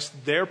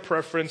 sacrificed their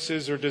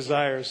preferences or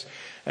desires,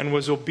 and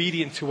was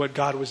obedient to what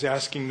God was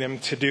asking them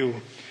to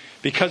do.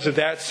 Because of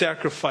that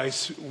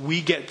sacrifice,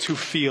 we get to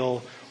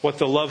feel what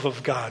the love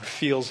of God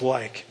feels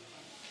like.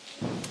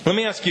 Let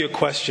me ask you a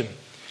question.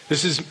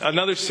 This is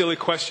another silly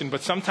question,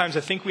 but sometimes I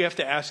think we have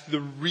to ask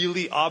the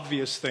really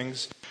obvious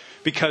things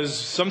because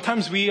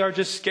sometimes we are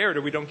just scared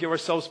or we don't give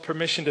ourselves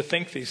permission to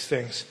think these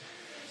things.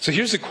 So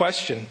here's the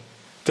question.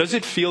 Does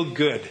it feel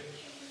good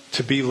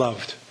to be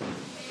loved?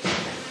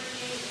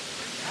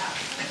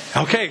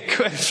 Okay,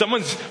 good.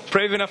 Someone's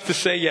brave enough to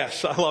say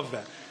yes. I love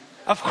that.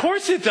 Of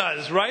course it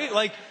does,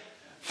 right?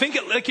 Think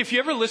if you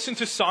ever listen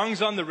to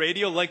songs on the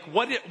radio,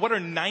 what are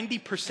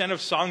 90%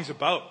 of songs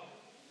about?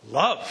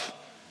 Love.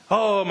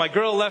 Oh, my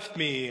girl left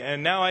me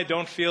and now I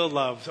don't feel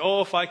loved.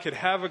 Oh, if I could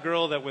have a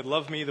girl that would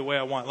love me the way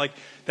I want.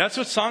 That's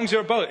what songs are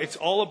about. It's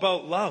all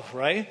about love,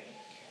 right?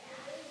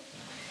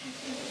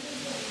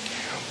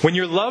 When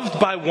you're loved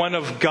by one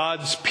of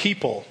God's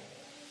people,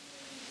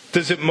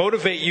 does it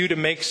motivate you to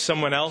make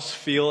someone else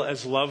feel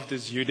as loved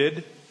as you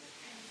did?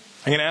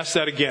 I'm going to ask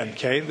that again,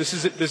 okay? This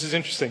is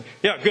interesting.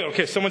 Yeah, good.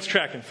 Okay, someone's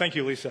tracking. Thank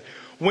you, Lisa.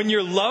 When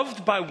you're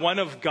loved by one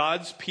of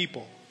God's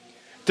people,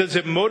 does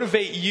it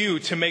motivate you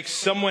to make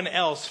someone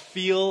else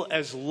feel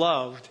as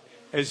loved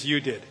as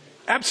you did?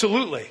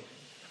 Absolutely.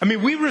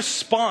 We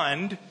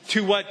respond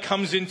to what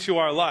comes into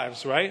our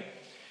lives, right?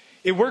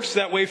 It works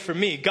that way for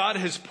me. God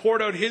has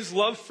poured out his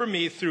love for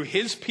me through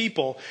his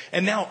people.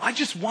 And now I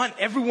just want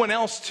everyone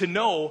else to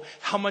know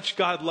how much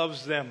God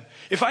loves them.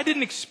 If I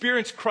didn't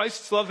experience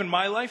Christ's love in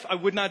my life, I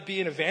would not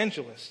be an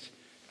evangelist.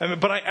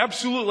 But I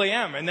absolutely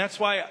am. And that's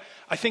why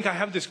I think I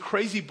have this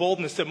crazy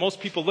boldness that most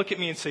people look at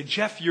me and say,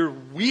 Jeff, you're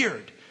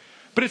weird.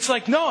 But it's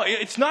like, no,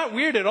 it's not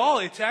weird at all.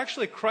 It's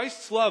actually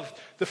Christ's love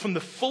that from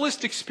the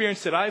fullest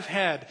experience that I've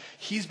had,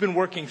 he's been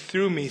working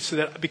through me so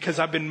that because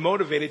I've been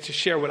motivated to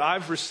share what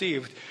I've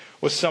received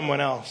with someone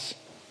else.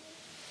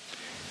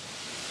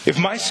 If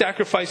my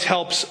sacrifice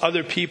helps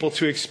other people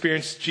to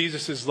experience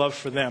Jesus' love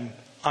for them,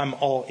 I'm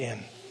all in.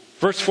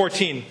 Verse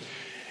 14,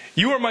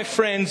 you are my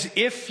friends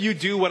if you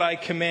do what I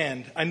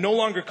command. I no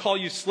longer call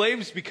you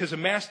slaves because a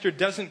master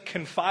doesn't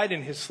confide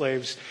in his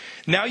slaves.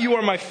 Now you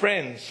are my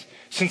friends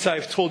since I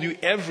have told you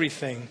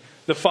everything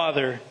the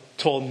Father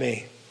told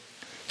me.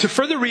 To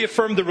further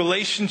reaffirm the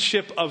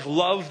relationship of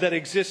love that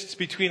exists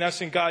between us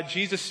and God,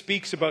 Jesus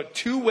speaks about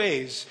two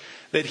ways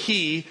that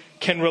he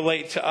can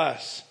relate to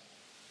us.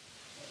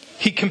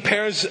 He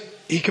compares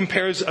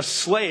a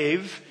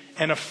slave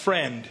and a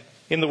friend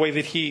in the way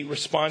that he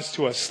responds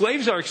to us.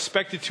 Slaves are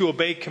expected to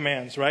obey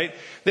commands, right?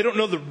 They don't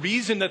know the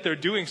reason that they're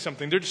doing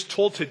something. They're just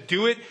told to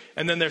do it,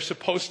 and then they're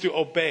supposed to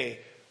obey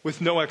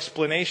with no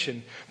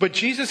explanation. But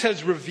Jesus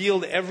has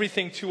revealed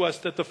everything to us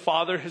that the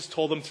Father has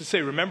told him to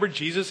say. Remember,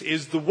 Jesus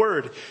is the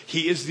Word.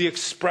 He is the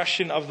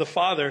expression of the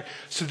Father.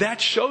 So that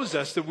shows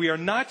us that we are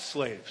not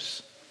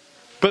slaves.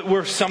 But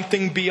we're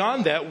something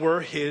beyond that.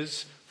 We're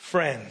his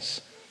friends.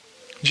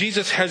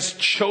 Jesus has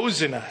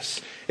chosen us.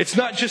 It's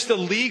not just a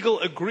legal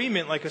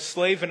agreement like a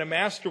slave and a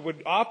master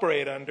would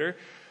operate under,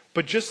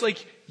 but just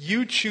like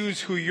you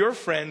choose who your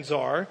friends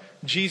are,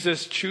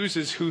 Jesus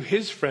chooses who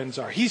his friends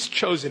are. He's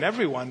chosen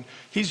everyone.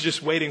 He's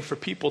just waiting for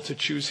people to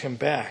choose him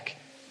back.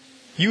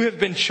 You have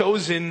been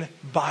chosen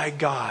by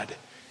God,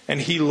 and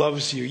he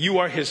loves you. You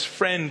are his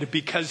friend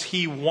because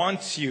he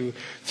wants you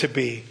to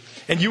be.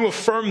 And you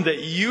affirm that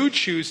you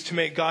choose to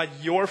make God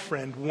your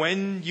friend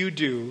when you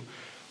do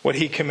what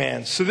he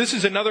commands. So this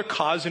is another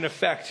cause and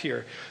effect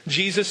here.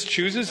 Jesus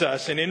chooses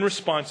us, and in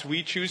response,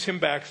 we choose him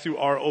back through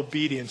our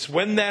obedience.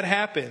 When that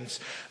happens,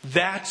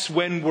 that's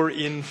when we're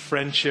in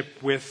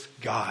friendship with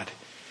God.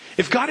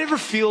 If God ever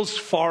feels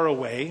far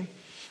away,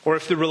 or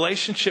if the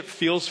relationship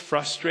feels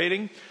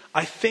frustrating,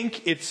 I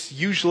think it's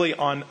usually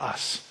on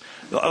us.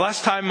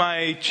 Last time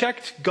I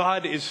checked,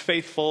 God is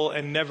faithful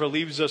and never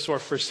leaves us or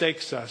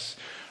forsakes us.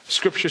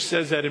 Scripture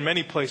says that in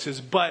many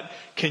places, but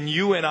can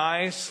you and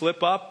I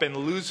slip up and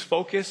lose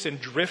focus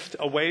and drift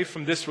away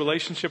from this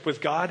relationship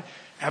with God?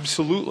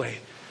 Absolutely.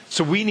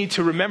 So we need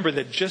to remember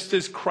that just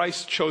as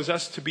Christ chose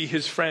us to be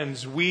his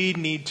friends, we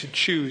need to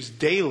choose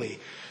daily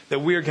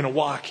that we are going to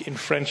walk in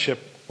friendship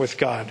with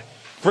God.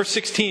 Verse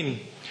 16,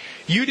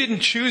 you didn't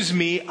choose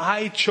me,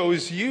 I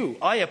chose you.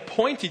 I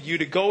appointed you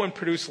to go and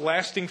produce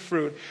lasting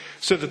fruit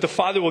so that the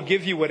Father will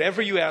give you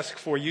whatever you ask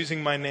for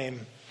using my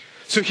name.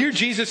 So here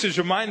Jesus is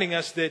reminding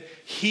us that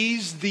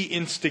he's the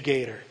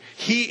instigator.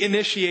 He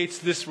initiates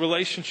this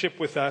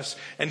relationship with us,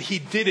 and he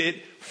did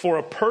it for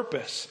a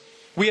purpose.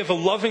 We have a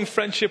loving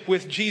friendship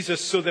with Jesus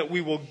so that we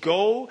will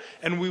go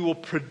and we will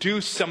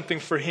produce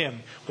something for him,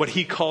 what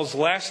he calls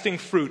lasting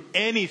fruit,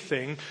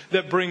 anything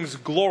that brings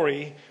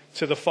glory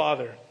to the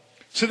Father.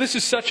 So this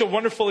is such a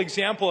wonderful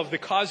example of the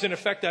cause and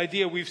effect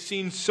idea we've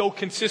seen so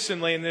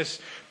consistently in this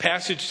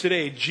passage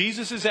today.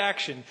 Jesus'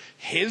 action,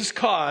 his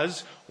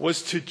cause,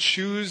 was to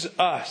choose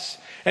us.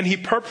 And he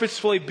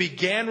purposefully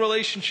began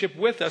relationship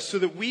with us so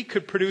that we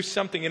could produce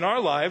something in our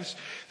lives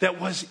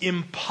that was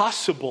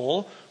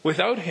impossible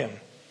without him.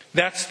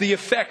 That's the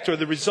effect or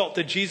the result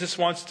that Jesus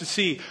wants to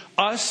see.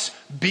 Us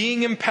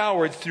being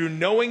empowered through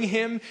knowing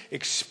him,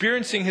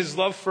 experiencing his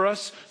love for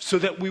us, so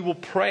that we will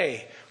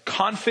pray,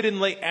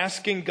 confidently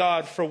asking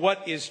God for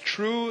what is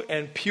true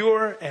and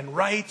pure and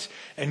right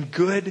and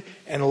good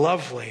and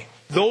lovely.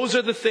 Those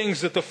are the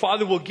things that the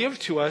Father will give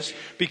to us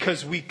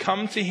because we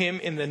come to him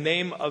in the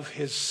name of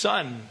his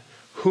Son,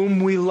 whom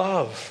we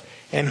love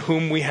and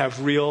whom we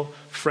have real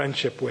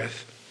friendship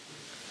with.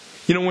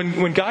 You know,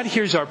 when God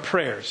hears our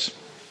prayers,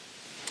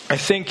 I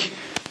think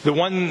the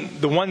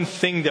one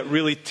thing that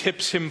really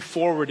tips him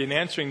forward in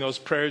answering those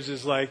prayers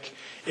is like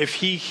if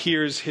he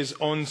hears his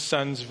own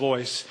Son's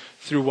voice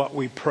through what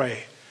we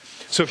pray.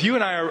 So if you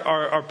and I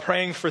are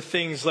praying for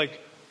things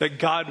like that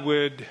God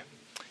would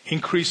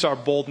increase our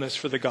boldness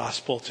for the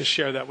gospel to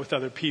share that with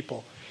other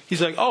people,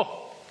 he's like,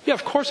 oh, yeah,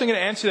 of course I'm going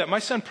to answer that. My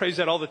son prays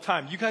that all the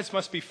time. You guys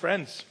must be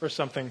friends or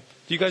something.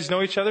 Do you guys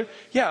know each other?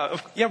 Yeah,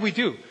 we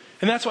do.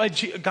 And that's why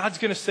God's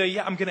going to say,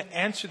 yeah, I'm going to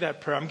answer that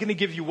prayer. I'm going to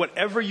give you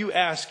whatever you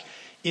ask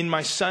in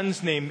my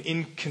Son's name,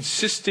 in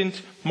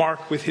consistent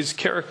mark with his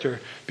character,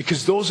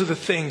 because those are the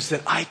things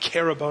that I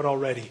care about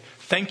already.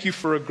 Thank you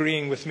for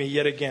agreeing with me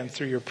yet again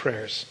through your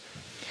prayers.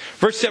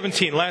 Verse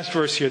 17, last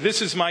verse here.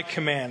 This is my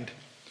command.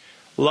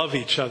 Love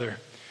each other.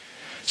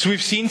 So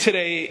we've seen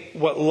today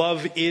what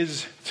love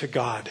is to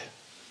God.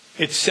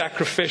 It's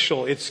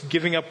sacrificial. It's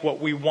giving up what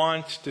we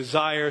want,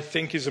 desire,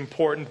 think is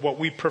important, what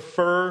we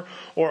prefer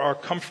or are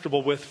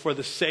comfortable with for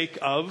the sake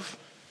of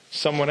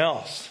someone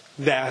else.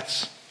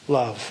 That's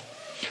love.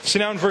 So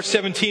now in verse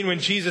 17, when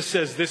Jesus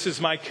says, "This is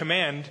my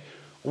command,"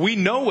 we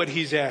know what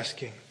he's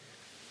asking.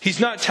 He's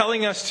not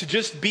telling us to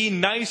just be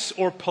nice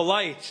or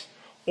polite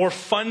or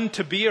fun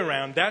to be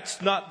around.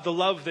 That's not the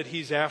love that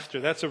he's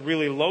after. That's a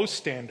really low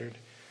standard.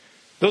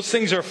 Those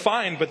things are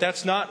fine, but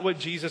that's not what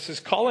Jesus is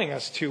calling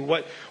us to.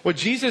 What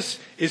Jesus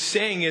is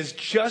saying is,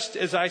 just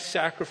as I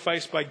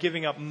sacrificed by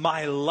giving up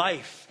my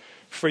life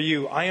for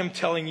you, I am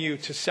telling you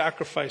to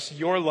sacrifice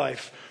your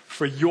life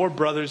for your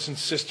brothers and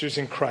sisters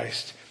in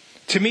Christ.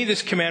 To me,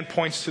 this command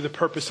points to the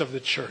purpose of the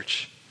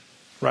church,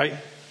 right?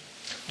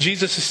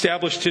 Jesus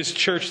established his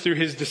church through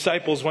his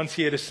disciples once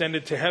he had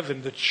ascended to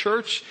heaven. The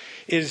church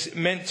is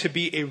meant to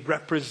be a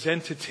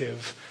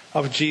representative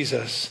of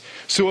Jesus.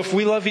 So if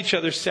we love each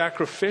other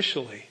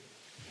sacrificially,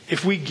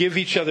 if we give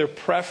each other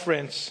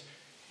preference,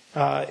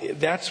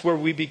 that's where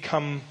we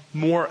become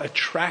more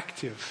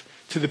attractive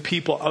to the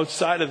people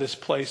outside of this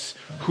place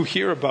who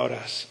hear about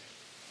us.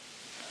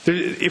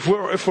 If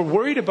we're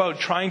worried about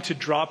trying to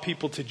draw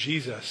people to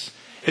Jesus,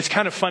 it's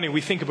kind of funny.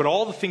 We think about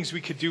all the things we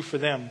could do for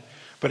them,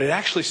 but it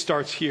actually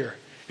starts here.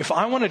 If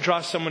I want to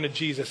draw someone to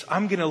Jesus,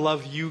 I'm going to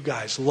love you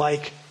guys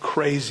like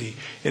crazy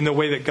in the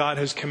way that God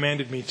has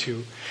commanded me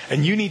to.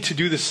 And you need to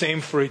do the same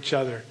for each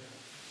other.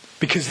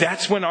 Because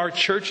that's when our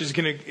church is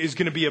going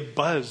to be a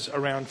buzz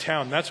around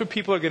town. That's what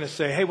people are going to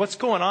say, "Hey, what's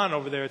going on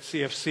over there at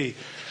CFC?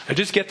 I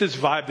just get this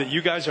vibe that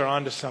you guys are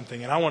onto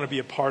something and I want to be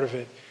a part of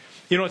it."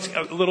 You know, it's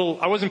a little,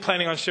 I wasn't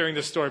planning on sharing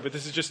this story, but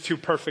this is just too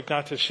perfect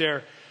not to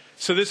share.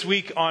 So this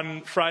week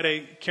on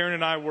Friday, Karen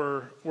and I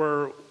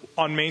were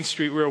on Main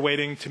Street. We were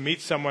waiting to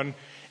meet someone,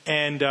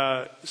 and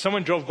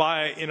someone drove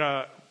by in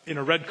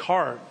a red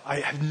car.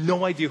 I have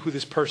no idea who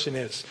this person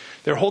is.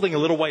 They're holding a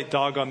little white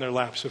dog on their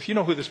lap. So if you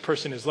know who this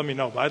person is, let me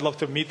know. But I'd love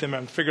to meet them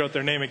and figure out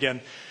their name again.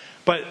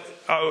 But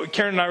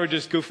Karen and I were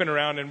just goofing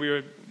around, and we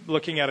were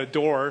looking at a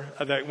door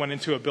that went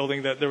into a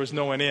building that there was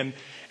no one in.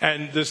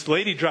 And this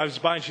lady drives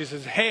by and she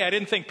says, "Hey, I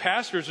didn't think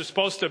pastors are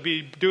supposed to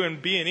be doing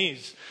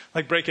B&Es,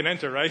 like break and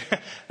enter, right?"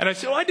 And I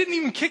said, "Oh, I didn't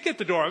even kick at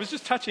the door. I was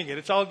just touching it.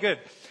 It's all good."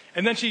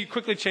 And then she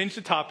quickly changed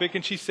the topic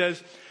and she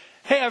says,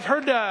 "Hey, I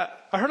heard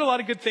a lot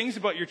of good things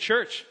about your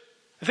church.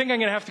 I think I'm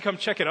going to have to come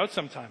check it out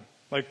sometime."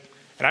 And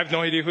I have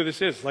no idea who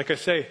this is, like I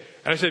say.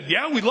 And I said,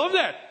 "Yeah, we'd love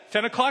that.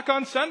 10 o'clock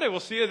on Sunday. We'll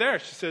see you there."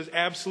 She says,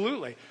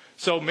 "Absolutely."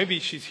 So maybe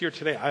she's here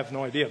today. I have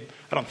no idea.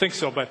 I don't think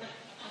so. But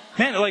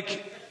man,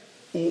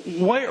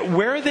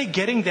 where are they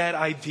getting that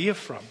idea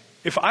from?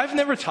 If I've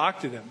never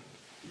talked to them,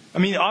 I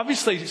mean,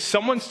 obviously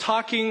someone's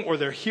talking or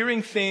they're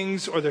hearing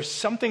things or there's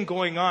something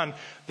going on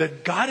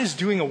that God is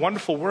doing a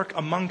wonderful work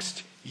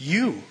amongst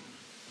you.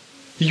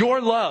 Your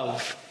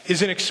love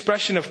is an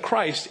expression of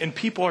Christ and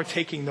people are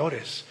taking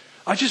notice.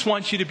 I just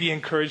want you to be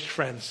encouraged,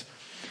 friends,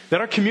 that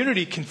our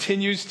community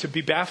continues to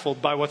be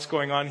baffled by what's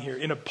going on here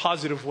in a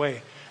positive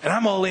way. And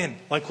I'm all in.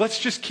 Let's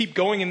just keep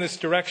going in this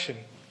direction.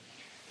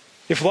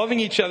 If loving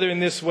each other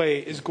in this way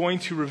is going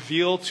to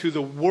reveal to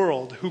the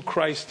world who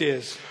Christ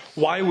is,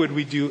 why would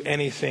we do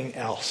anything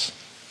else?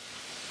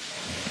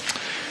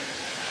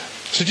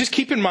 So just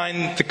keep in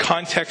mind the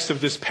context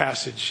of this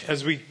passage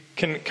as we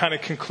can kind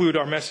of conclude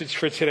our message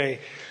for today.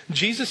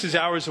 Jesus is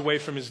hours away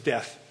from his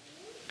death.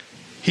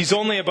 He's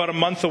only about a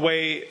month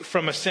away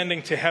from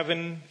ascending to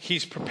heaven.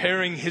 He's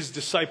preparing his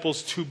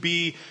disciples to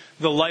be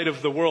the light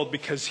of the world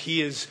because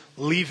he is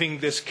leaving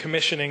this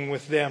commissioning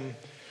with them.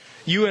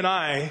 You and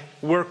I,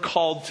 we're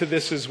called to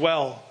this as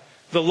well.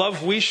 The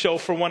love we show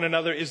for one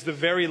another is the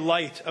very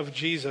light of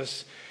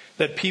Jesus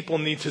that people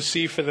need to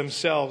see for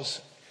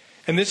themselves.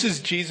 And this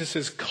is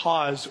Jesus'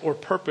 cause or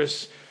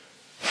purpose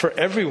for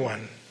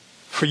everyone,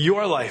 for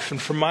your life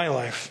and for my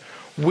life.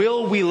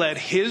 Will we let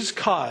his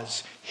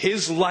cause,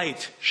 his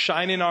light,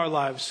 shine in our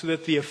lives so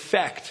that the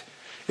effect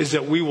is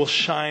that we will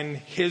shine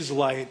his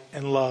light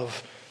and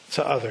love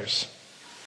to others?